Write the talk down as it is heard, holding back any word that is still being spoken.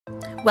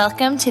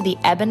Welcome to the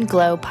Ebb and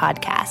Glow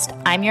podcast.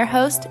 I'm your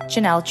host,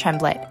 Janelle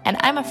Tremblett, and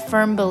I'm a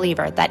firm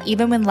believer that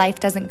even when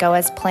life doesn't go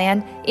as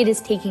planned, it is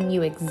taking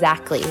you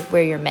exactly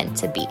where you're meant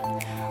to be.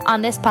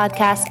 On this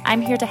podcast, I'm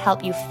here to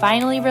help you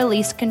finally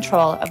release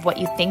control of what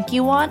you think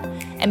you want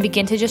and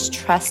begin to just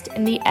trust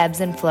in the ebbs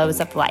and flows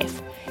of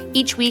life.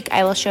 Each week,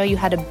 I will show you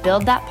how to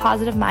build that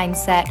positive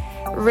mindset,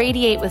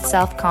 radiate with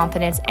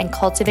self-confidence, and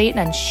cultivate an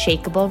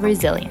unshakable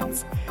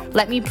resilience.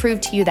 Let me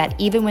prove to you that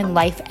even when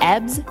life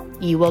ebbs,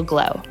 you will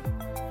glow.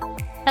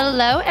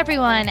 Hello,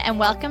 everyone, and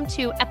welcome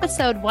to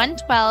episode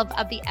 112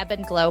 of the Ebb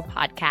and Glow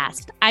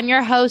podcast. I'm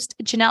your host,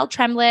 Janelle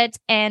Tremblett,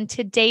 and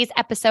today's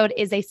episode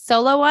is a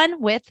solo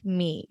one with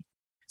me.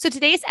 So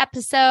today's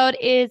episode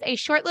is a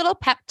short little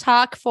pep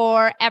talk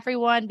for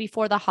everyone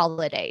before the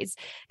holidays.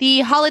 The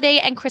holiday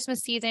and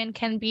Christmas season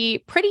can be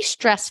pretty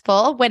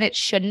stressful when it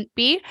shouldn't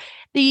be.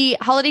 The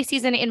holiday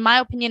season, in my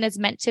opinion, is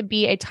meant to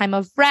be a time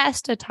of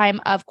rest, a time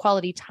of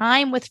quality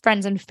time with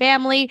friends and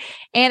family,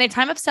 and a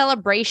time of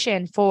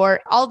celebration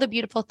for all the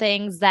beautiful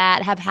things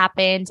that have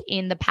happened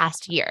in the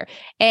past year,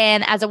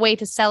 and as a way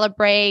to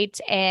celebrate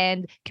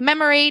and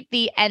commemorate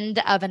the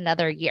end of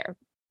another year.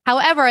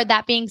 However,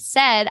 that being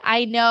said,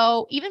 I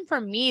know even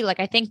for me,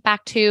 I think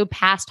back to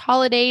past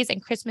holidays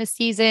and Christmas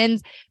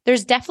seasons,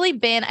 there's definitely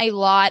been a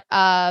lot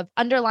of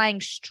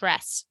underlying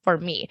stress for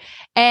me.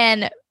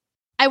 And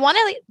I want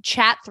to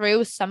chat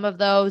through some of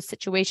those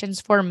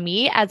situations for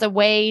me as a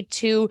way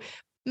to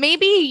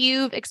maybe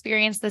you've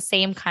experienced the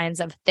same kinds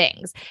of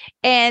things.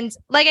 And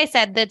like I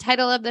said, the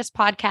title of this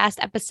podcast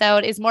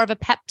episode is more of a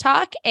pep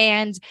talk.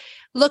 And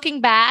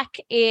looking back,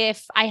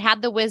 if I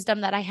had the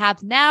wisdom that I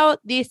have now,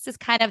 this is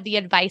kind of the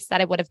advice that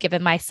I would have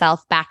given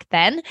myself back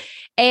then.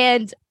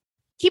 And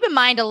keep in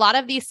mind, a lot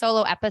of these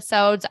solo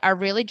episodes are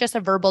really just a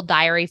verbal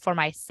diary for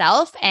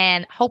myself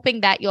and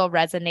hoping that you'll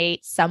resonate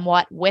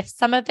somewhat with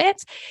some of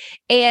it.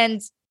 And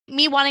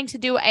me wanting to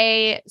do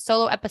a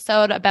solo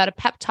episode about a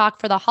pep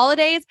talk for the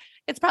holidays,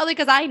 it's probably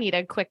because I need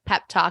a quick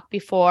pep talk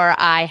before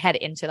I head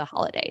into the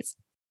holidays.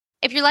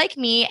 If you're like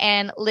me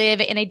and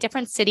live in a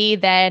different city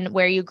than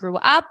where you grew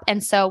up,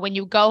 and so when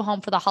you go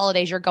home for the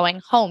holidays, you're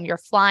going home, you're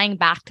flying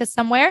back to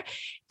somewhere.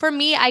 For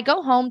me, I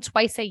go home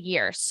twice a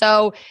year.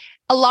 So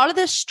a lot of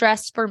the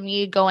stress for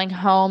me going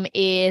home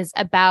is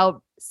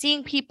about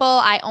seeing people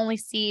I only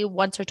see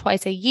once or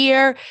twice a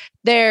year.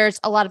 There's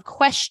a lot of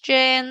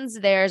questions.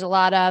 There's a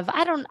lot of,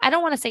 I don't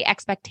want to say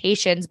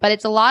expectations, but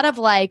it's a lot of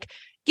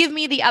give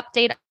me the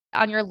update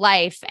on your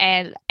life.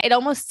 And it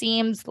almost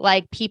seems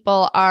like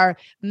people are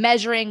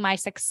measuring my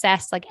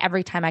success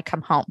every time I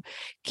come home.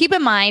 Keep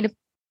in mind,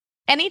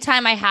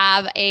 anytime I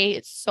have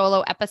a solo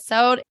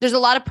episode, there's a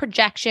lot of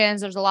projections.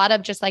 There's a lot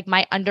of just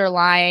my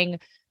underlying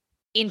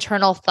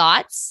internal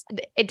thoughts.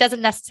 It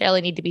doesn't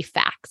necessarily need to be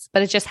facts,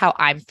 but it's just how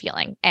I'm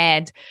feeling.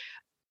 And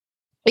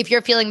if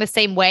you're feeling the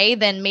same way,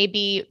 then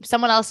maybe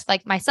someone else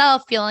like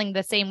myself feeling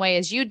the same way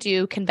as you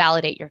do can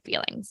validate your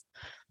feelings.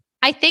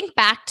 I think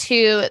back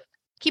to,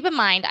 keep in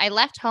mind, I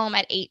left home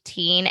at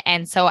 18.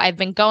 And so I've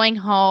been going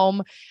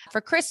home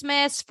for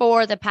Christmas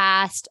for the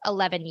past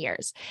 11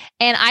 years.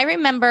 And I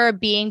remember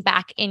being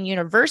back in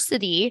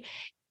university.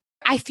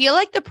 I feel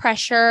like the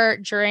pressure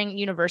during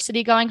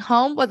university going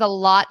home was a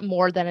lot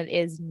more than it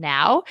is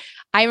now.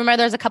 I remember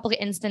there's a couple of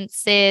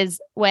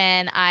instances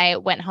when I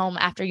went home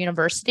after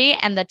university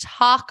and the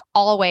talk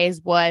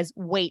always was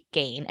weight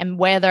gain and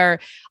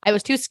whether I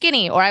was too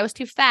skinny or I was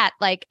too fat.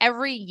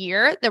 Every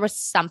year there was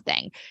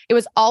something. It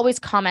was always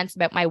comments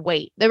about my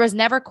weight. There was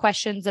never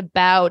questions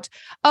about,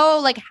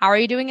 how are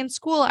you doing in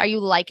school? Are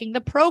you liking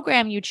the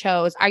program you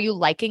chose? Are you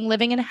liking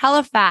living in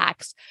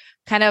Halifax?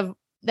 Kind of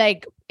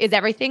is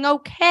everything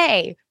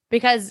okay?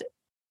 Because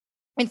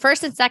in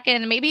first and second,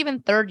 and maybe even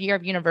third year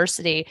of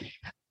university,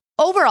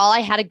 overall, I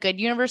had a good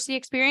university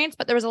experience,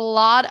 but there was a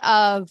lot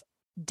of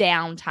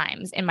down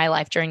times in my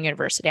life during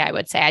university, I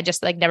would say. I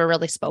just never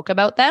really spoke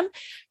about them.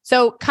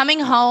 So coming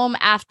home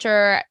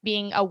after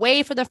being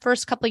away for the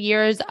first couple of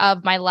years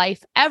of my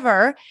life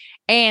ever,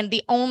 and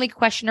the only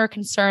question or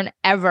concern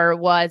ever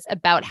was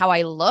about how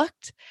I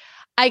looked,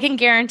 I can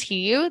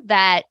guarantee you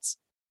that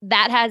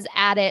has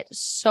added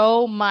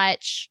so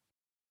much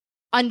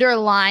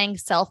underlying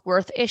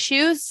self-worth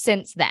issues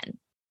since then.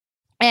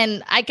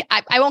 And I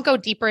won't go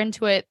deeper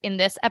into it in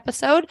this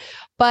episode,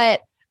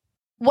 but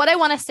what I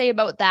want to say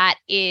about that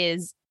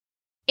is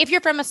if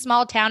you're from a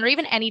small town or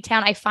even any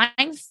town, I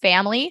find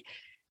family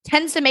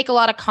tends to make a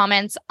lot of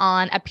comments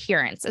on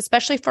appearance,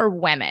 especially for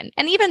women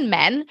and even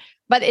men.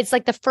 But it's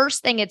the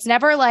first thing, it's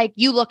never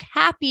you look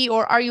happy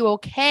or are you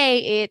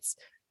okay? It's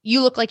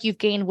you look like you've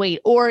gained weight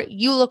or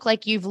you look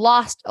like you've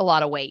lost a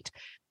lot of weight.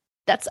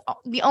 That's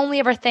the only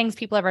ever things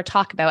people ever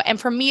talk about. And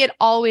for me, it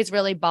always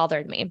really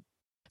bothered me.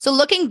 So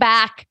looking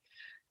back,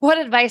 what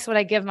advice would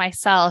I give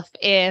myself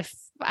if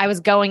I was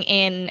going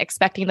in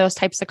expecting those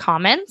types of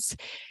comments?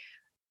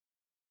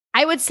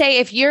 I would say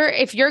if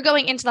you're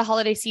going into the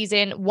holiday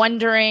season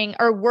wondering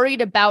or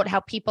worried about how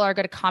people are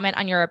going to comment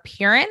on your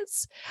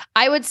appearance,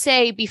 I would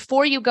say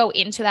before you go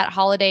into that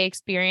holiday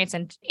experience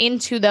and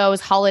into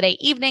those holiday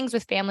evenings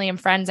with family and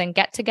friends and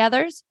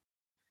get-togethers,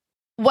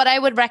 what I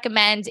would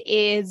recommend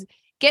is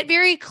get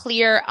very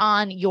clear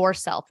on your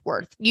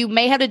self-worth. You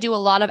may have to do a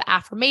lot of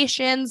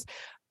affirmations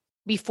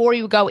before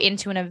you go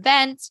into an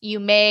event. You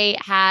may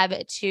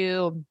have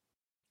to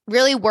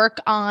really work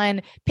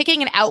on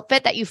picking an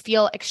outfit that you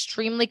feel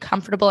extremely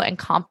comfortable and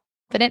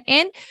confident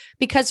in.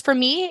 Because for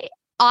me,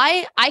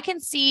 I can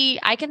see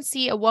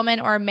a woman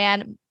or a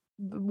man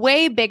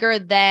way bigger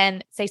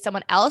than, say,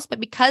 someone else, but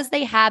because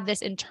they have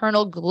this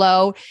internal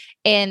glow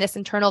and this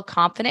internal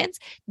confidence,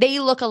 they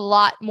look a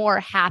lot more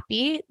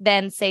happy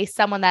than, say,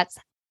 someone that's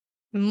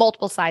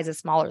multiple sizes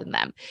smaller than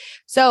them.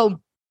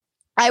 So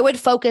I would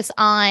focus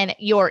on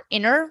your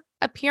inner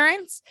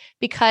appearance,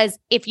 because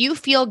if you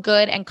feel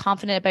good and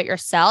confident about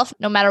yourself,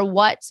 no matter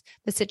what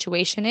the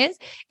situation is,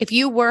 if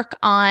you work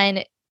on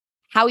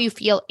how you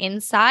feel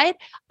inside,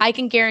 I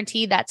can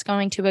guarantee that's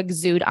going to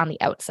exude on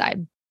the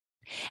outside.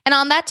 And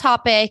on that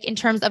topic, in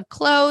terms of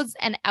clothes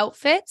and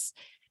outfits,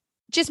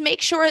 just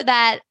make sure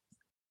that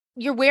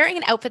you're wearing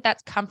an outfit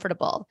that's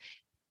comfortable.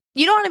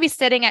 You don't want to be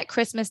sitting at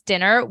Christmas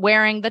dinner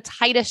wearing the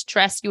tightest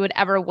dress you would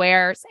ever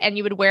wear and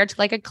you would wear to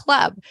like a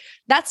club.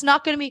 That's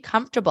not going to be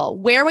comfortable.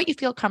 Wear what you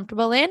feel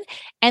comfortable in.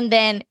 And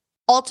then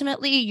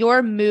ultimately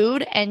your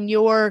mood and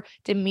your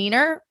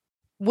demeanor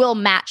will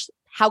match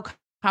how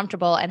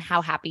comfortable and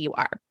how happy you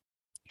are.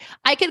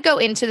 I could go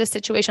into this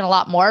situation a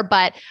lot more,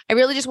 but I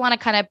really just want to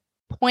kind of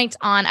point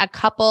on a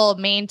couple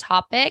main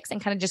topics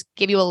and kind of just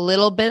give you a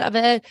little bit of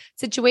a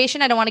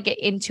situation. I don't want to get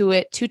into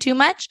it too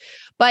much,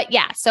 but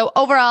yeah. So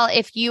overall,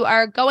 if you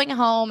are going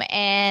home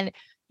and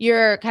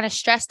you're kind of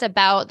stressed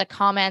about the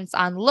comments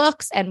on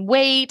looks and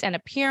weight and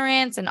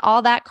appearance and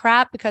all that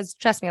crap, because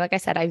trust me, like I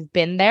said, I've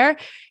been there,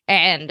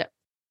 and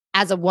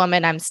as a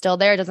woman, I'm still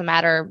there. It doesn't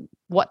matter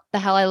what the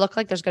hell I look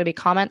like. There's going to be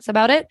comments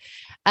about it.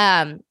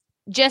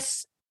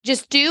 Just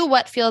do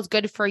what feels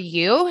good for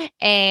you.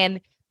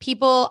 And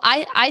people,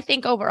 I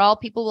think overall,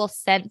 people will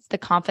sense the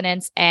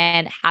confidence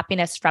and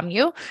happiness from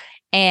you,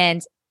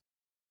 and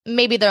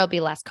maybe there'll be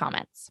less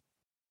comments.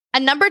 A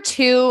number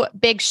 2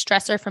 big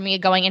stressor for me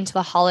going into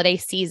the holiday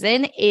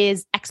season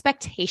is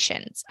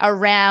expectations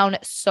around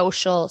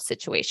social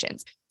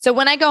situations. So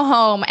when I go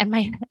home, and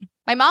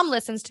my mom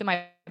listens to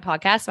my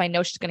podcast, so I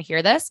know she's going to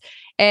hear this,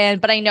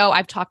 but I know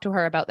I've talked to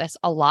her about this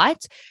a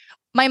lot.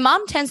 My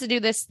mom tends to do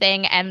this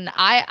thing, and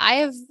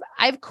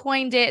I've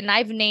coined it and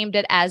I've named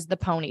it as the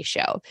pony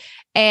show.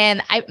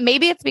 And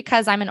maybe it's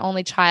because I'm an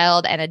only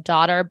child and a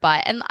daughter,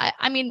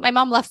 I mean, my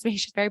mom loves me.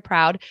 She's very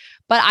proud.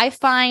 But I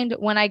find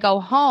when I go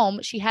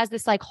home, she has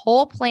this like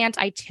whole planned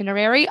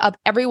itinerary of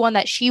everyone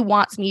that she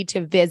wants me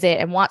to visit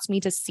and wants me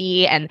to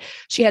see. And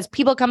she has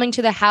people coming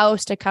to the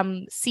house to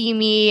come see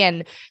me.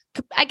 And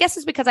I guess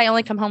it's because I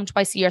only come home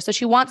twice a year. So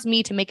she wants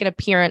me to make an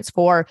appearance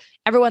for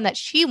everyone that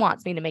she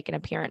wants me to make an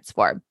appearance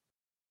for.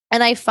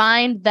 And I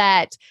find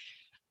that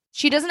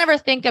she doesn't ever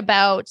think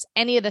about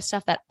any of the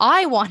stuff that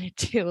I want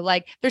to do.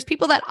 Like, there's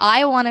people that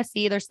I want to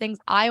see. There's things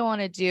I want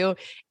to do.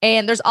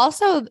 And there's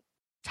also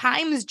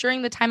times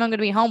during the time I'm going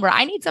to be home where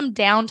I need some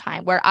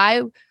downtime, where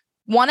I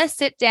want to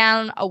sit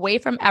down away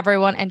from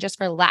everyone and just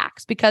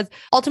relax. Because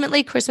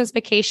ultimately, Christmas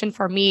vacation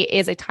for me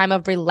is a time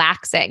of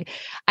relaxing.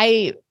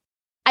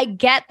 I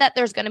get that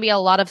there's going to be a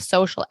lot of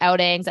social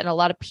outings and a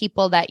lot of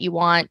people that you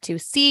want to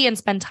see and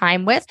spend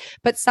time with,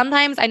 but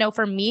sometimes I know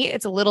for me,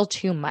 it's a little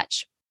too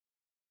much.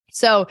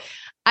 So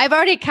I've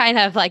already kind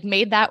of like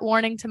made that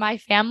warning to my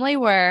family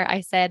where I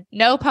said,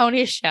 no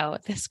pony show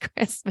this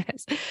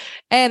Christmas.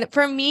 And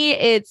for me,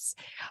 it's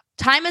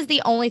time is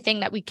the only thing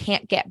that we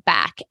can't get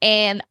back.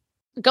 And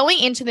going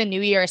into the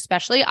new year,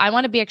 especially, I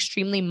want to be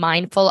extremely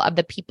mindful of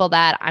the people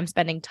that I'm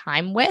spending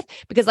time with,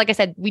 because like I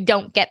said, we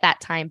don't get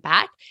that time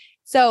back.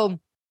 So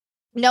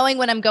knowing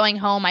when I'm going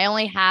home, I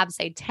only have,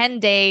 say, 10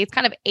 days,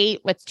 kind of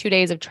 8 with 2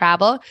 days of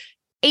travel,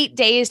 8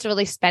 days to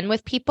really spend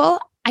with people.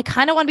 I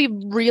kind of want to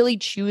be really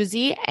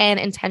choosy and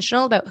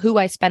intentional about who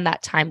I spend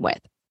that time with.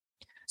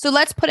 So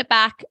let's put it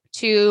back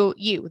to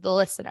you, the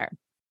listener.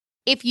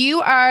 If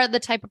you are the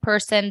type of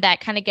person that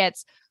kind of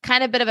gets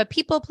kind of a bit of a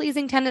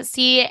people-pleasing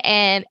tendency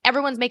and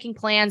everyone's making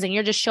plans and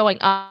you're just showing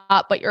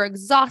up, but you're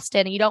exhausted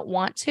and you don't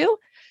want to,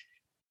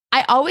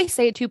 I always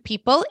say to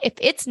people, if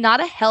it's not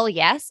a hell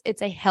yes,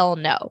 it's a hell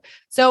no.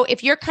 So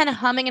if you're kind of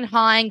humming and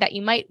hawing that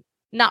you might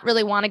not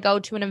really want to go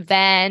to an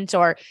event,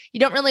 or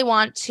you don't really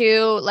want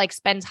to like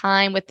spend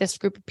time with this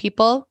group of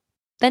people,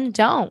 then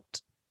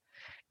don't.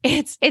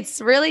 It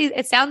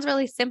sounds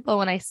really simple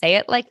when I say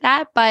it like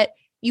that, but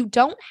you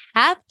don't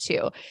have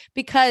to,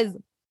 because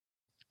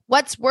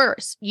what's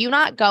worse, you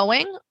not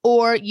going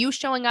or you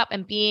showing up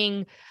and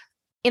being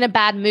in a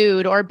bad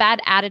mood or bad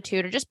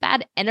attitude or just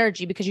bad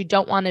energy because you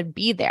don't want to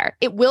be there.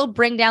 It will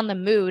bring down the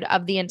mood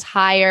of the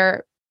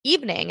entire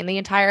evening and the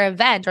entire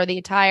event or the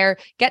entire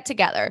get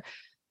together.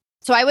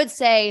 So I would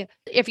say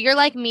if you're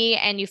like me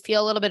and you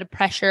feel a little bit of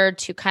pressure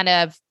to kind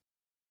of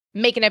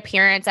make an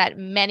appearance at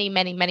many,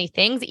 many, many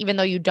things, even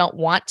though you don't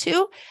want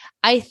to,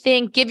 I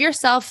think give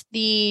yourself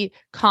the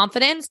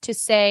confidence to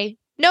say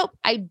nope,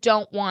 I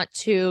don't want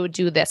to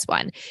do this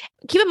one.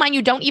 Keep in mind,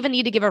 you don't even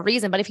need to give a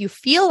reason, but if you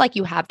feel like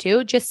you have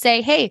to, just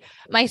say, hey,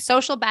 my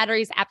social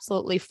battery is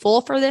absolutely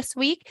full for this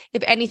week.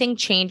 If anything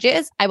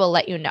changes, I will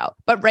let you know.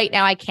 But right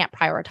now I can't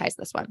prioritize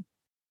this one.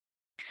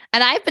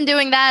 And I've been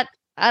doing that,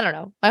 I don't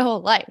know, my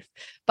whole life.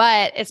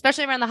 But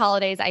especially around the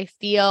holidays, I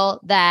feel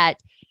that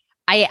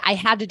I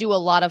had to do a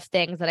lot of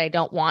things that I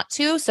don't want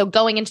to. So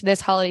going into this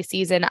holiday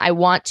season, I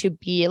want to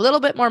be a little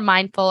bit more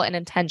mindful and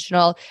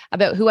intentional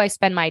about who I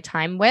spend my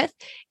time with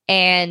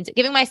and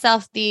giving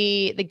myself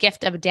the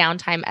gift of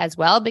downtime as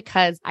well,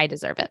 because I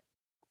deserve it.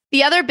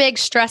 The other big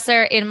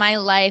stressor in my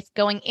life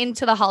going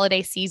into the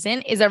holiday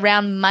season is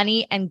around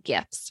money and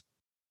gifts.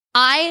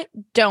 I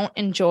don't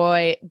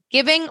enjoy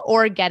giving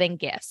or getting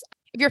gifts.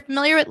 If you're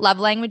familiar with love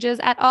languages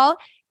at all,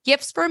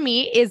 gifts for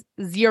me is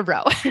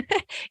 0.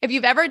 If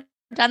you've ever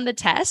done the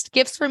test,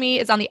 gifts for me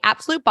is on the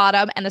absolute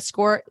bottom and the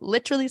score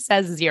literally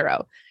says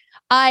 0.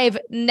 I've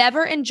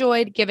never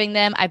enjoyed giving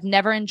them. I've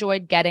never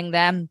enjoyed getting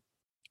them.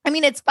 I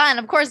mean, it's fun.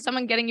 Of course,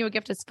 someone getting you a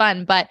gift is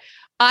fun, but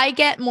I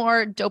get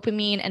more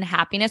dopamine and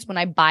happiness when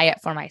I buy it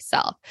for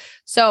myself.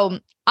 So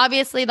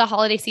obviously the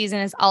holiday season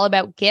is all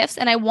about gifts.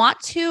 And I want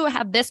to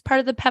have this part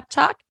of the pep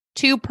talk,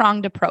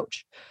 2-pronged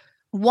approach.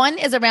 One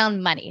is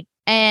around money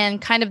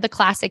and kind of the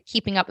classic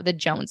keeping up with the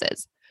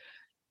Joneses.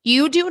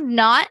 You do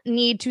not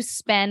need to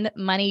spend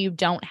money you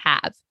don't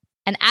have.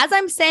 And as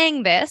I'm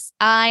saying this,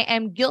 I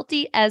am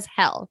guilty as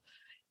hell.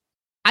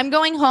 I'm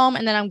going home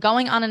and then I'm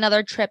going on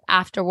another trip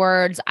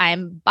afterwards.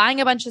 I'm buying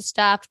a bunch of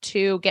stuff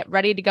to get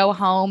ready to go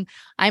home.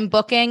 I'm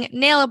booking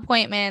nail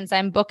appointments.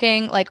 I'm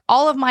booking like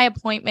all of my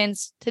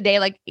appointments today.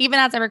 Like even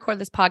as I record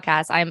this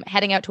podcast, I'm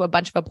heading out to a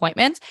bunch of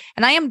appointments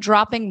and I am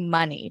dropping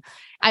money.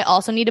 I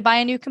also need to buy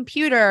a new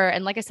computer.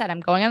 And like I said,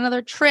 I'm going on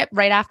another trip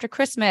right after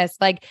Christmas.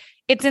 Like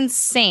it's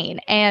insane.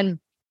 And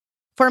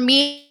for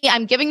me,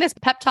 I'm giving this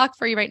pep talk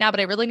for you right now, but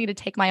I really need to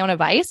take my own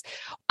advice.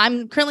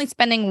 I'm currently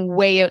spending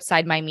way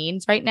outside my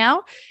means right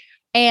now,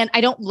 and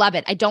I don't love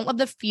it. I don't love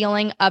the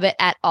feeling of it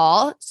at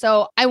all.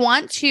 So I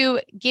want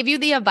to give you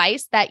the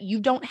advice that you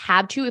don't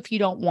have to if you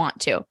don't want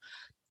to.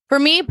 For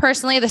me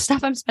personally, the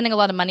stuff I'm spending a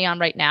lot of money on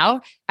right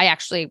now, I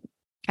actually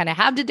kind of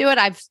have to do it.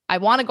 I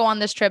want to go on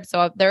this trip,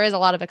 so there is a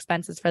lot of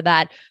expenses for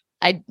that.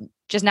 I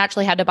just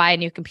naturally had to buy a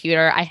new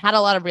computer. I had a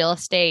lot of real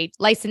estate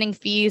licensing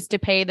fees to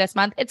pay this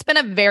month. It's been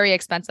a very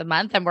expensive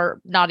month and we're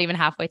not even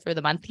halfway through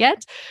the month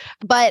yet.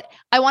 But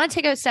I want to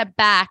take a step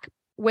back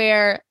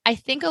where I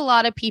think a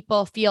lot of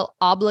people feel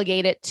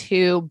obligated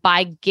to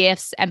buy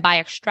gifts and buy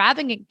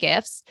extravagant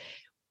gifts,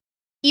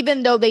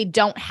 even though they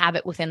don't have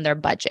it within their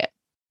budget.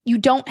 You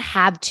don't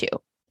have to.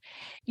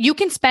 You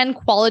can spend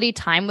quality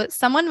time with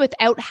someone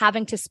without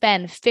having to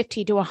spend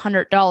 $50 to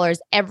 $100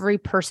 every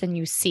person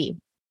you see.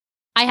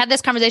 I had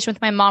this conversation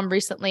with my mom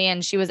recently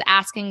and she was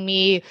asking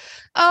me,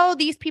 oh,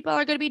 these people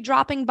are going to be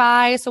dropping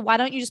by. So why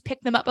don't you just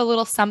pick them up a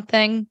little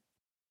something?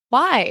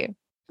 Why?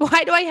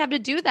 Why do I have to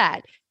do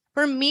that?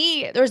 For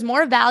me, there's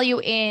more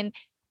value in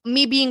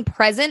me being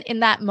present in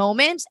that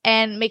moment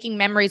and making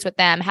memories with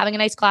them, having a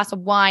nice glass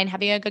of wine,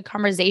 having a good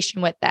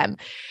conversation with them.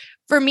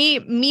 For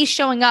me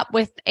showing up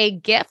with a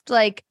gift,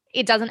 like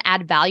it doesn't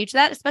add value to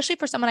that, especially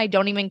for someone I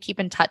don't even keep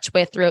in touch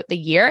with throughout the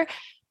year.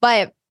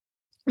 But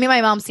me and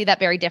my mom see that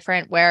very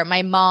different, where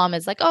my mom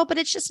is like, oh, but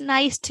it's just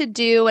nice to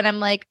do. And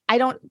I'm like, I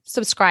don't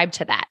subscribe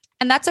to that.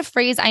 And that's a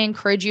phrase I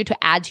encourage you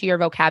to add to your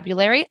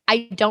vocabulary.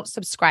 I don't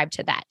subscribe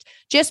to that.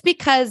 Just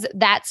because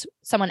that's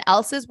someone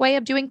else's way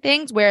of doing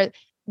things where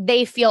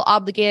they feel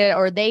obligated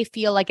or they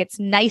feel like it's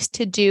nice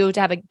to do to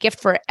have a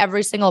gift for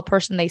every single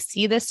person they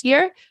see this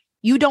year,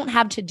 you don't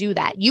have to do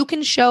that. You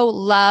can show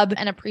love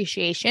and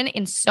appreciation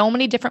in so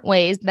many different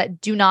ways that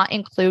do not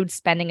include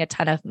spending a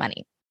ton of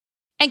money.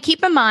 And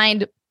keep in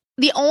mind,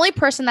 the only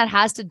person that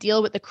has to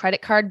deal with the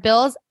credit card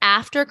bills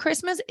after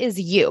Christmas is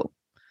you.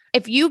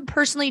 If you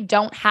personally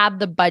don't have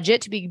the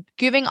budget to be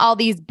giving all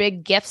these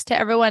big gifts to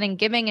everyone and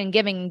giving and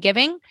giving and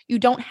giving, you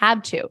don't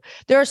have to.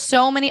 There are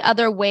so many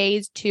other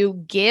ways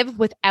to give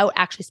without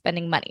actually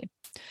spending money.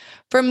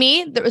 For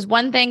me, there was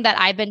one thing that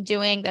I've been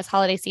doing this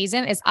holiday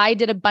season is I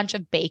did a bunch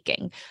of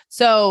baking.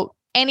 So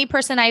any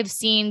person I've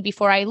seen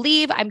before I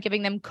leave, I'm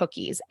giving them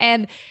cookies.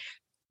 And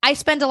I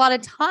spend a lot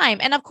of time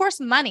and of course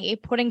money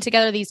putting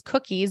together these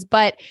cookies,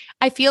 but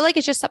I feel like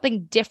it's just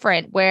something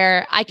different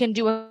where I can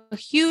do a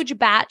huge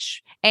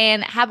batch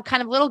and have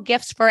kind of little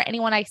gifts for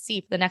anyone I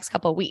see for the next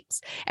couple of weeks.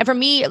 And for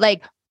me,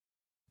 like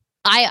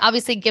I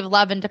obviously give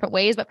love in different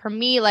ways, but for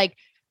me, like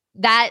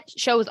that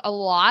shows a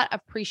lot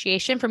of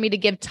appreciation for me to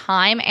give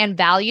time and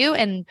value.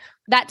 And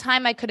that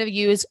time I could have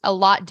used a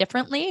lot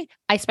differently.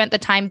 I spent the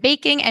time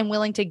baking and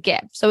willing to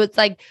give. So it's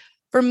like,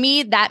 for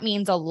me, that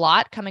means a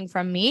lot coming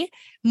from me,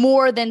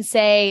 more than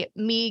say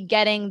me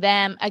getting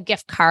them a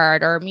gift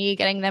card or me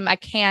getting them a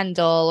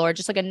candle or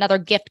just like another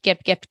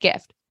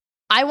gift.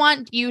 I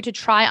want you to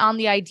try on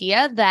the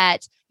idea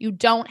that you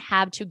don't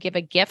have to give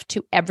a gift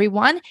to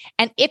everyone.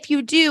 And if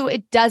you do,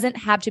 it doesn't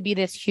have to be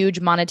this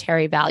huge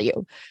monetary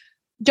value.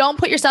 Don't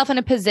put yourself in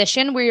a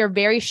position where you're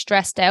very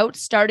stressed out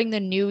starting the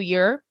new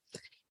year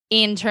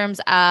in terms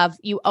of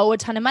you owe a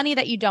ton of money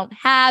that you don't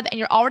have, and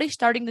you're already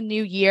starting the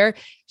new year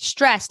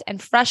stressed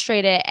and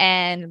frustrated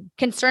and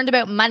concerned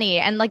about money.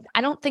 And like,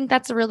 I don't think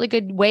that's a really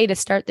good way to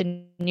start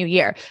the new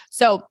year.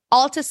 So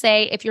all to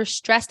say, if you're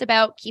stressed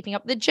about keeping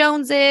up the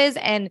Joneses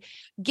and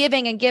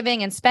giving and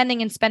giving and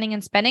spending and spending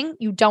and spending,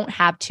 you don't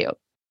have to.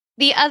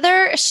 The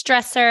other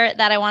stressor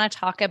that I want to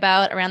talk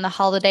about around the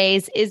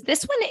holidays is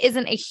this one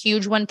isn't a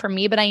huge one for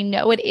me, but I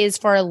know it is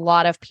for a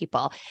lot of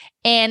people.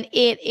 And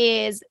it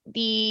is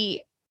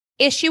the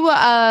issue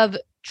of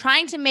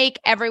trying to make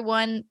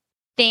everyone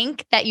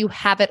think that you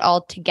have it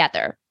all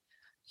together.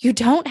 You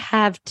don't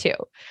have to.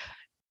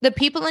 The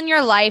people in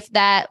your life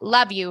that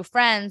love you,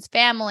 friends,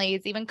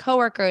 families, even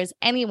coworkers,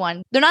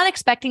 anyone, they're not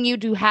expecting you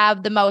to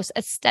have the most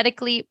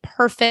aesthetically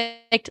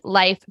perfect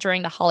life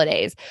during the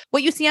holidays.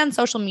 What you see on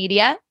social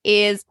media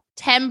is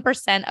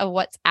 10% of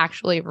what's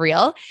actually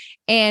real.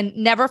 And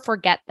never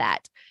forget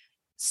that.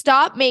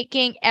 Stop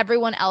making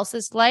everyone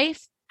else's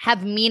life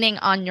have meaning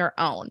on your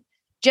own.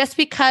 Just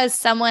because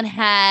someone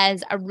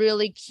has a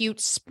really cute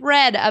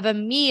spread of a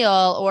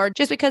meal, or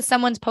just because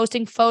someone's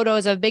posting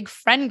photos of a big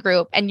friend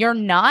group and you're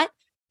not,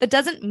 that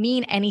doesn't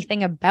mean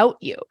anything about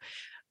you.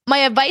 My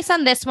advice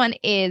on this one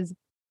is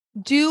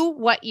do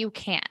what you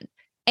can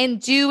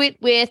and do it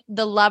with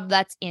the love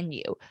that's in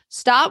you.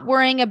 Stop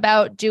worrying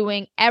about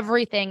doing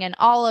everything and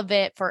all of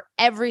it for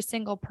every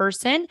single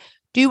person.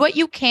 Do what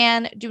you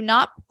can. Do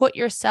not put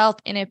yourself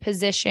in a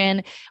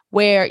position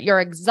where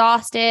you're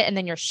exhausted and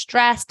then you're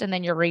stressed and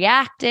then you're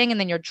reacting and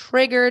then you're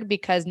triggered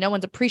because no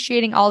one's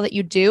appreciating all that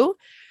you do.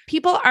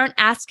 People aren't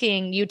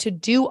asking you to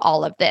do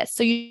all of this,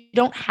 so you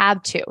don't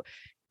have to.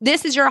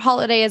 This is your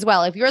holiday as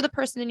well. If you're the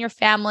person in your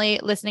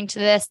family listening to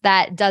this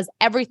that does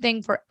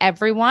everything for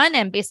everyone,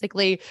 and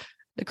basically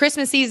the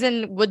Christmas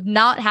season would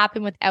not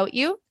happen without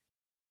you,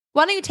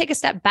 why don't you take a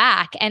step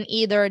back and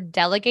either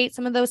delegate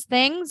some of those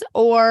things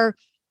or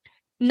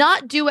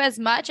not do as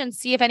much and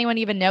see if anyone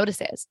even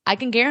notices. I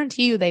can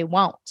guarantee you they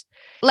won't.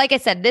 Like I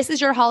said, this is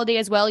your holiday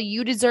as well.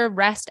 You deserve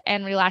rest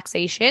and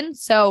relaxation.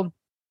 So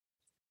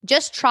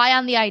just try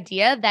on the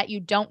idea that you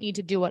don't need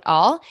to do it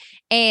all.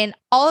 And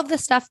all of the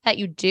stuff that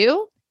you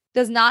do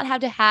does not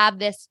have to have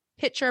this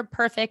picture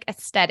perfect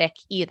aesthetic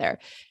either.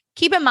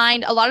 Keep in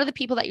mind, a lot of the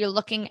people that you're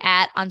looking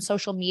at on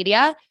social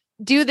media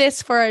do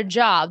this for a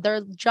job.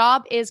 Their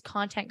job is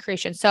content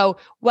creation. So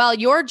while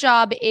your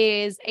job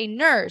is a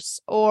nurse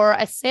or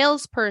a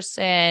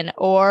salesperson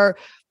or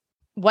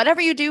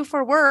whatever you do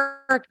for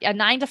work, a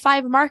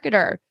 9-to-5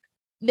 marketer,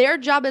 their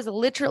job is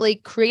literally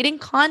creating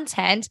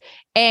content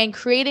and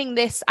creating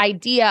this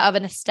idea of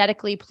an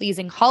aesthetically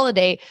pleasing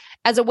holiday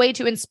as a way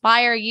to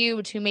inspire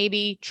you to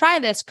maybe try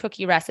this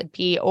cookie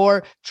recipe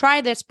or try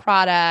this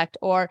product,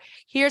 or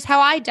here's how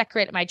I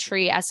decorate my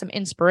tree as some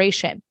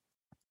inspiration.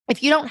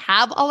 If you don't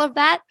have all of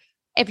that,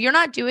 if you're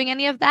not doing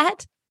any of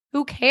that,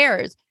 who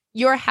cares?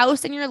 Your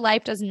house and your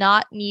life does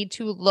not need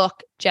to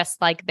look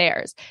just like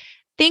theirs.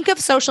 Think of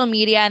social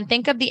media and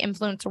think of the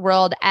influencer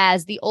world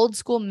as the old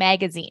school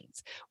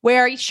magazines,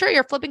 where sure,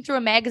 you're flipping through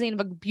a magazine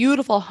of a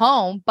beautiful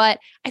home, but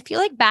I feel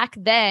like back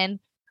then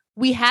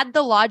we had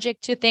the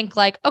logic to think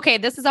like, okay,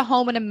 this is a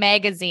home in a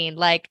magazine.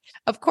 Like,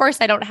 of course,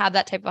 I don't have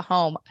that type of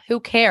home. Who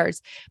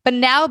cares? But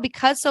now,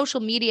 because social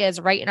media is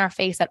right in our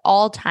face at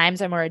all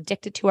times and we're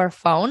addicted to our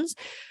phones,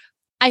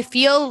 I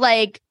feel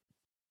like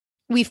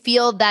we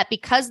feel that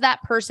because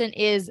that person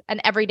is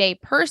an everyday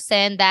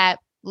person that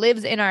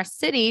lives in our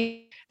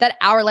city, that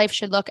our life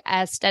should look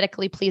as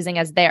aesthetically pleasing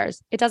as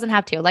theirs. It doesn't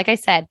have to. Like I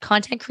said,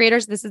 content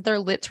creators, this is their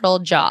literal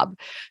job.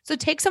 So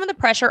take some of the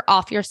pressure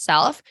off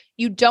yourself.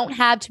 You don't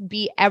have to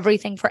be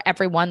everything for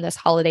everyone this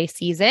holiday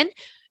season.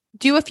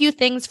 Do a few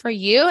things for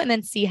you and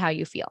then see how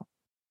you feel.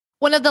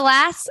 One of the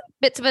last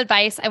bits of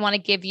advice I want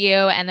to give you,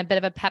 and a bit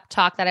of a pep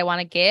talk that I want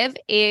to give,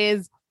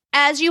 is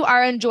as you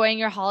are enjoying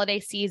your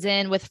holiday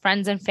season with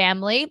friends and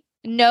family,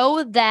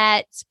 know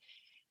that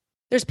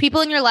there's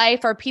people in your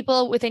life or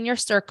people within your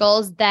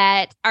circles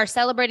that are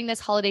celebrating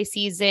this holiday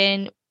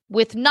season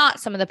with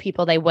not some of the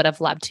people they would have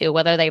loved to,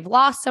 whether they've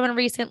lost someone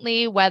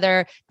recently,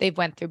 whether they've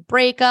went through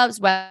breakups,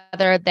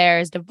 whether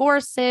there's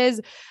divorces,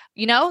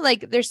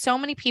 like there's so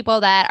many people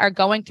that are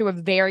going through a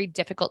very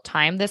difficult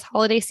time this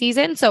holiday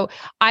season. So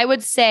I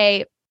would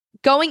say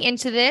going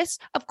into this,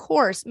 of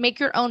course,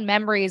 make your own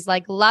memories,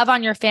 like love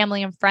on your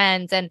family and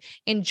friends and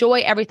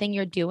enjoy everything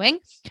you're doing,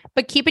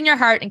 but keep in your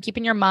heart and keep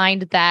in your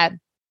mind that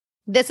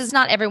this is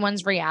not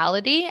everyone's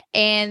reality.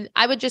 And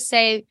I would just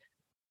say,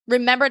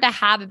 remember to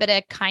have a bit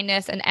of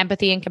kindness and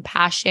empathy and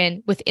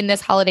compassion within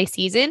this holiday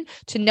season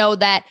to know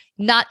that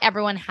not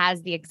everyone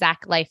has the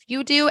exact life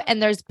you do.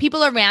 And there's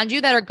people around you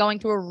that are going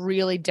through a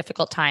really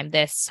difficult time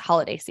this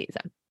holiday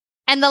season.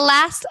 And the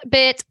last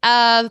bit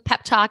of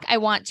pep talk I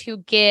want to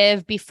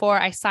give before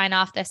I sign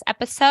off this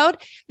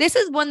episode, this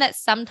is one that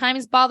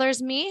sometimes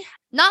bothers me.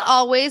 Not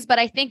always, but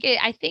I think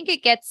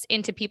it gets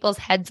into people's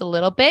heads a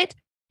little bit.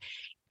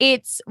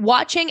 It's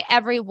watching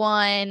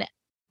everyone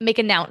make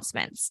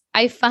announcements.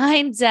 I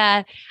find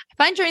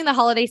during the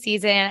holiday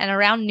season and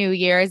around New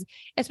Year's,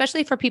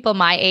 especially for people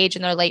my age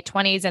in their late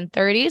 20s and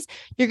 30s,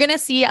 you're going to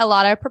see a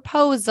lot of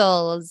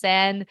proposals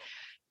and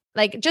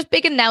like just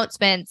big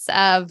announcements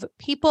of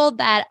people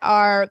that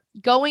are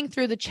going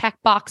through the check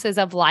boxes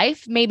of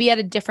life, maybe at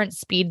a different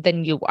speed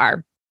than you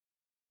are.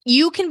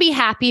 You can be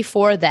happy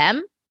for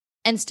them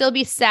and still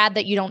be sad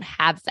that you don't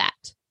have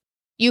that.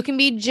 You can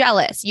be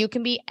jealous. You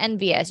can be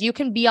envious. You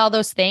can be all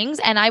those things.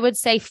 And I would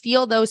say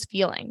feel those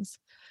feelings,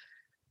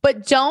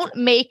 but don't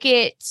make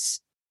it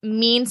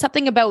mean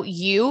something about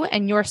you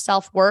and your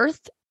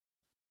self-worth,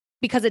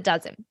 because it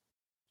doesn't.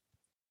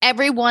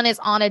 Everyone is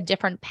on a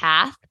different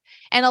path,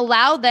 and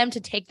allow them to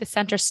take the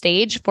center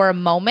stage for a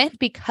moment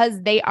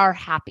because they are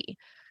happy.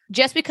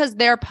 Just because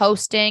they're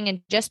posting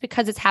and just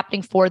because it's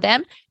happening for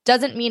them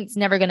doesn't mean it's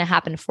never going to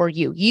happen for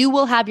you. You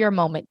will have your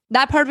moment.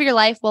 That part of your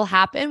life will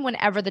happen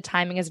whenever the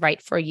timing is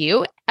right for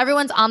you.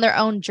 Everyone's on their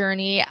own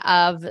journey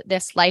of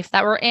this life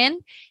that we're in,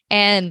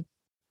 and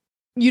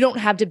you don't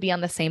have to be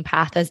on the same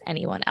path as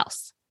anyone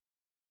else.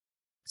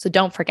 So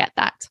don't forget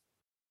that.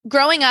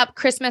 Growing up,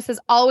 Christmas has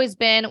always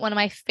been one of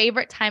my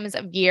favorite times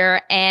of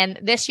year, and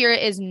this year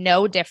is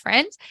no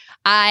different.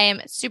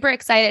 I'm super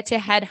excited to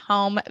head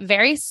home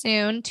very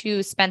soon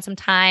to spend some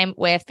time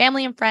with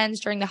family and friends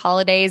during the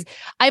holidays.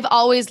 I've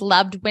always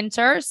loved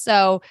winter,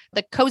 so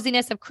the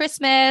coziness of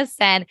Christmas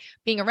and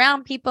being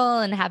around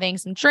people and having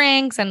some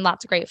drinks and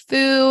lots of great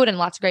food and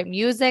lots of great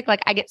music,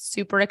 like I get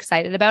super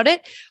excited about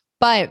it.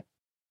 But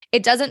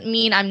it doesn't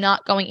mean I'm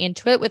not going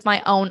into it with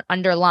my own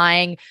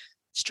underlying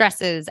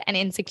stresses and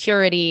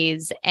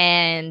insecurities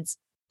and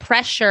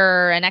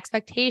pressure and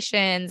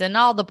expectations and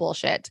all the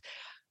bullshit.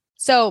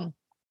 So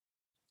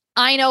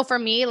I know for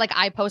me, like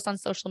I post on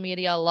social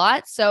media a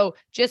lot. So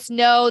just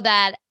know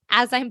that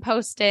as I'm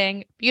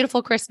posting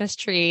beautiful Christmas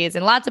trees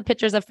and lots of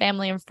pictures of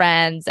family and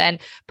friends and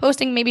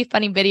posting maybe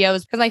funny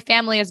videos, because my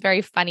family is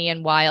very funny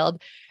and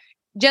wild,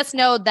 just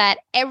know that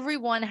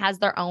everyone has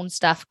their own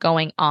stuff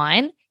going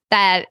on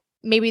that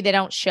maybe they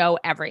don't show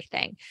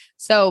everything.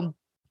 So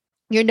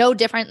you're no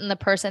different than the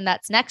person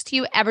that's next to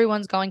you.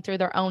 Everyone's going through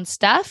their own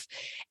stuff.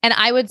 And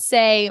I would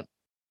say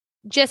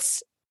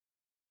just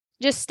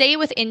stay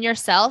within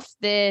yourself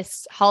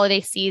this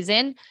holiday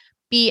season.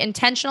 Be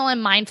intentional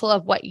and mindful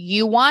of what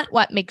you want,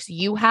 what makes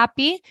you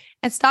happy,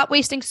 and stop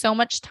wasting so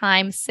much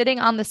time sitting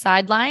on the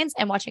sidelines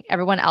and watching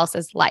everyone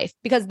else's life,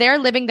 because they're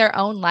living their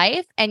own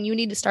life and you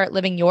need to start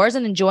living yours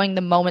and enjoying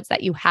the moments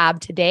that you have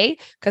today.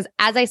 Because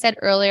as I said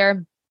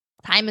earlier,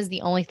 time is the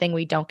only thing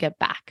we don't get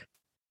back.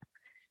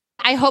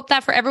 I hope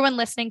that for everyone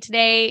listening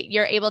today,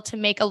 you're able to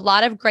make a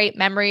lot of great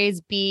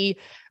memories, be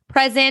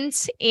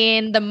present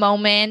in the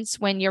moment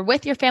when you're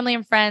with your family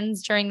and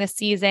friends during this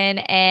season.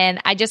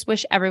 And I just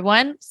wish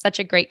everyone such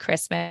a great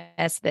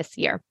Christmas this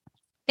year.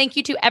 Thank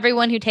you to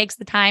everyone who takes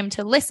the time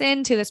to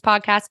listen to this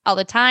podcast all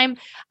the time.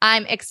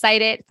 I'm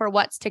excited for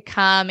what's to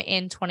come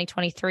in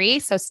 2023.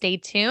 So stay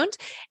tuned.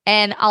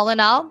 And all in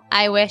all,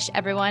 I wish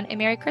everyone a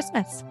Merry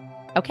Christmas.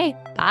 Okay,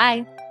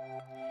 bye.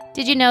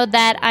 Did you know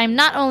that I'm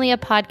not only a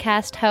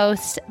podcast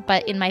host,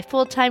 but in my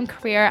full-time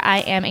career,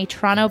 I am a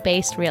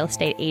Toronto-based real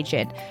estate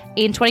agent.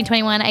 In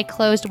 2021, I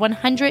closed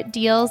 100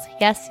 deals.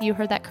 Yes, you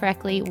heard that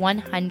correctly,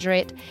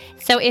 100.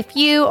 So if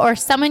you or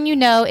someone you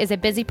know is a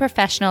busy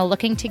professional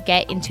looking to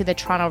get into the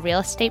Toronto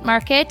real estate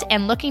market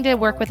and looking to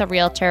work with a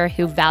realtor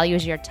who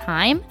values your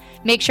time,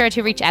 make sure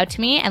to reach out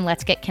to me and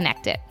let's get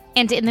connected.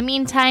 And in the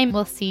meantime,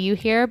 we'll see you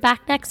here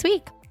back next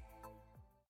week.